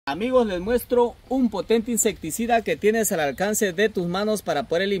Amigos, les muestro un potente insecticida que tienes al alcance de tus manos para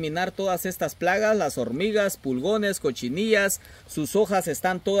poder eliminar todas estas plagas, las hormigas, pulgones, cochinillas. Sus hojas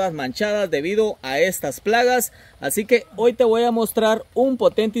están todas manchadas debido a estas plagas. Así que hoy te voy a mostrar un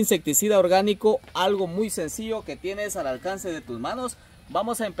potente insecticida orgánico, algo muy sencillo que tienes al alcance de tus manos.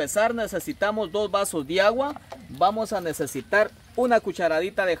 Vamos a empezar, necesitamos 2 vasos de agua, vamos a necesitar una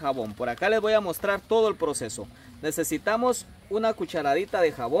cucharadita de jabón. Por acá les voy a mostrar todo el proceso. Necesitamos una cucharadita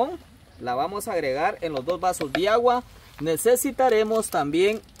de jabón, la vamos a agregar en los 2 vasos de agua. Necesitaremos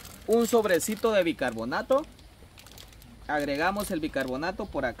también un sobrecito de bicarbonato. Agregamos el bicarbonato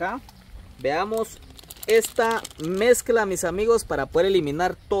por acá. Veamos esta mezcla, mis amigos, para poder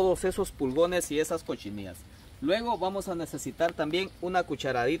eliminar todos esos pulgones y esas cochinillas. Luego vamos a necesitar también una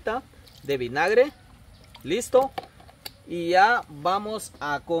cucharadita de vinagre. Listo. Y ya vamos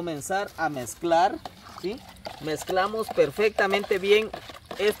a comenzar a mezclar, ¿sí? Mezclamos perfectamente bien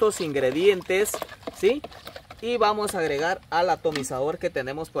estos ingredientes, ¿sí? Y vamos a agregar al atomizador que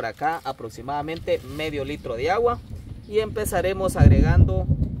tenemos por acá aproximadamente medio litro de agua. Y empezaremos agregando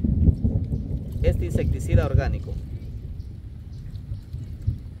este insecticida orgánico.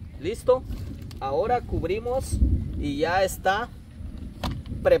 Listo. Ahora cubrimos y ya está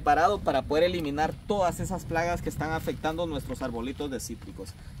preparado para poder eliminar todas esas plagas que están afectando nuestros arbolitos de cítricos.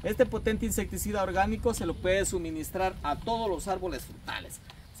 Este potente insecticida orgánico se lo puede suministrar a todos los árboles frutales.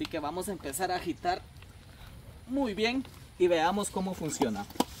 Así que vamos a empezar a agitar muy bien y veamos cómo funciona.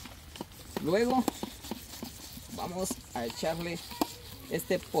 Luego vamos a echarle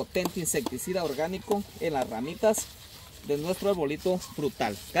este potente insecticida orgánico en las ramitas de nuestro arbolito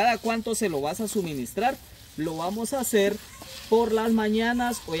frutal. ¿Cada cuánto se lo vas a suministrar? Lo vamos a hacer por las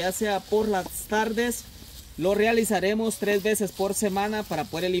mañanas o ya sea por las tardes. Lo realizaremos 3 veces por semana para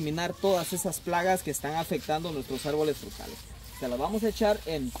poder eliminar todas esas plagas que están afectando nuestros árboles frutales. Se las vamos a echar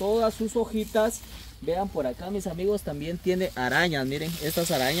en todas sus hojitas. Vean por acá, mis amigos, también tiene arañas. Miren,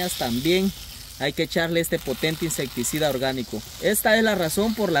 estas arañas también hay que echarle este potente insecticida orgánico. Esta es la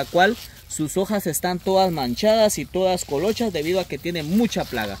razón por la cual sus hojas están todas manchadas y todas colochas debido a que tiene mucha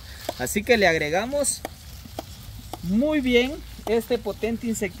plaga. Así que le agregamos muy bien este potente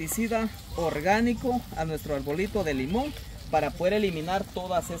insecticida orgánico a nuestro arbolito de limón para poder eliminar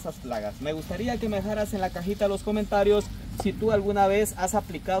todas esas plagas. Me gustaría que me dejaras en la cajita de los comentarios si tú alguna vez has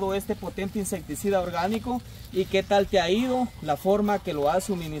aplicado este potente insecticida orgánico y qué tal te ha ido, la forma que lo has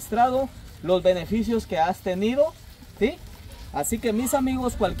suministrado, los beneficios que has tenido, ¿sí? Así que, mis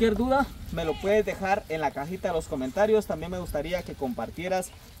amigos, cualquier duda me lo puedes dejar en la cajita de los comentarios. También me gustaría que compartieras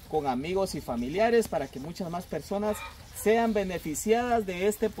con amigos y familiares para que muchas más personas sean beneficiadas de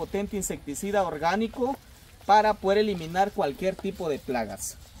este potente insecticida orgánico para poder eliminar cualquier tipo de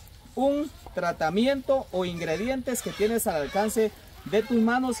plagas. Un tratamiento o ingredientes que tienes al alcance de tus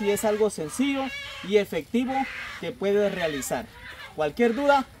manos y es algo sencillo y efectivo que puedes realizar. Cualquier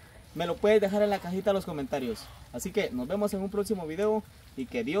duda me lo puedes dejar en la cajita de los comentarios. Así que nos vemos en un próximo video y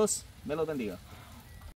que Dios me los bendiga.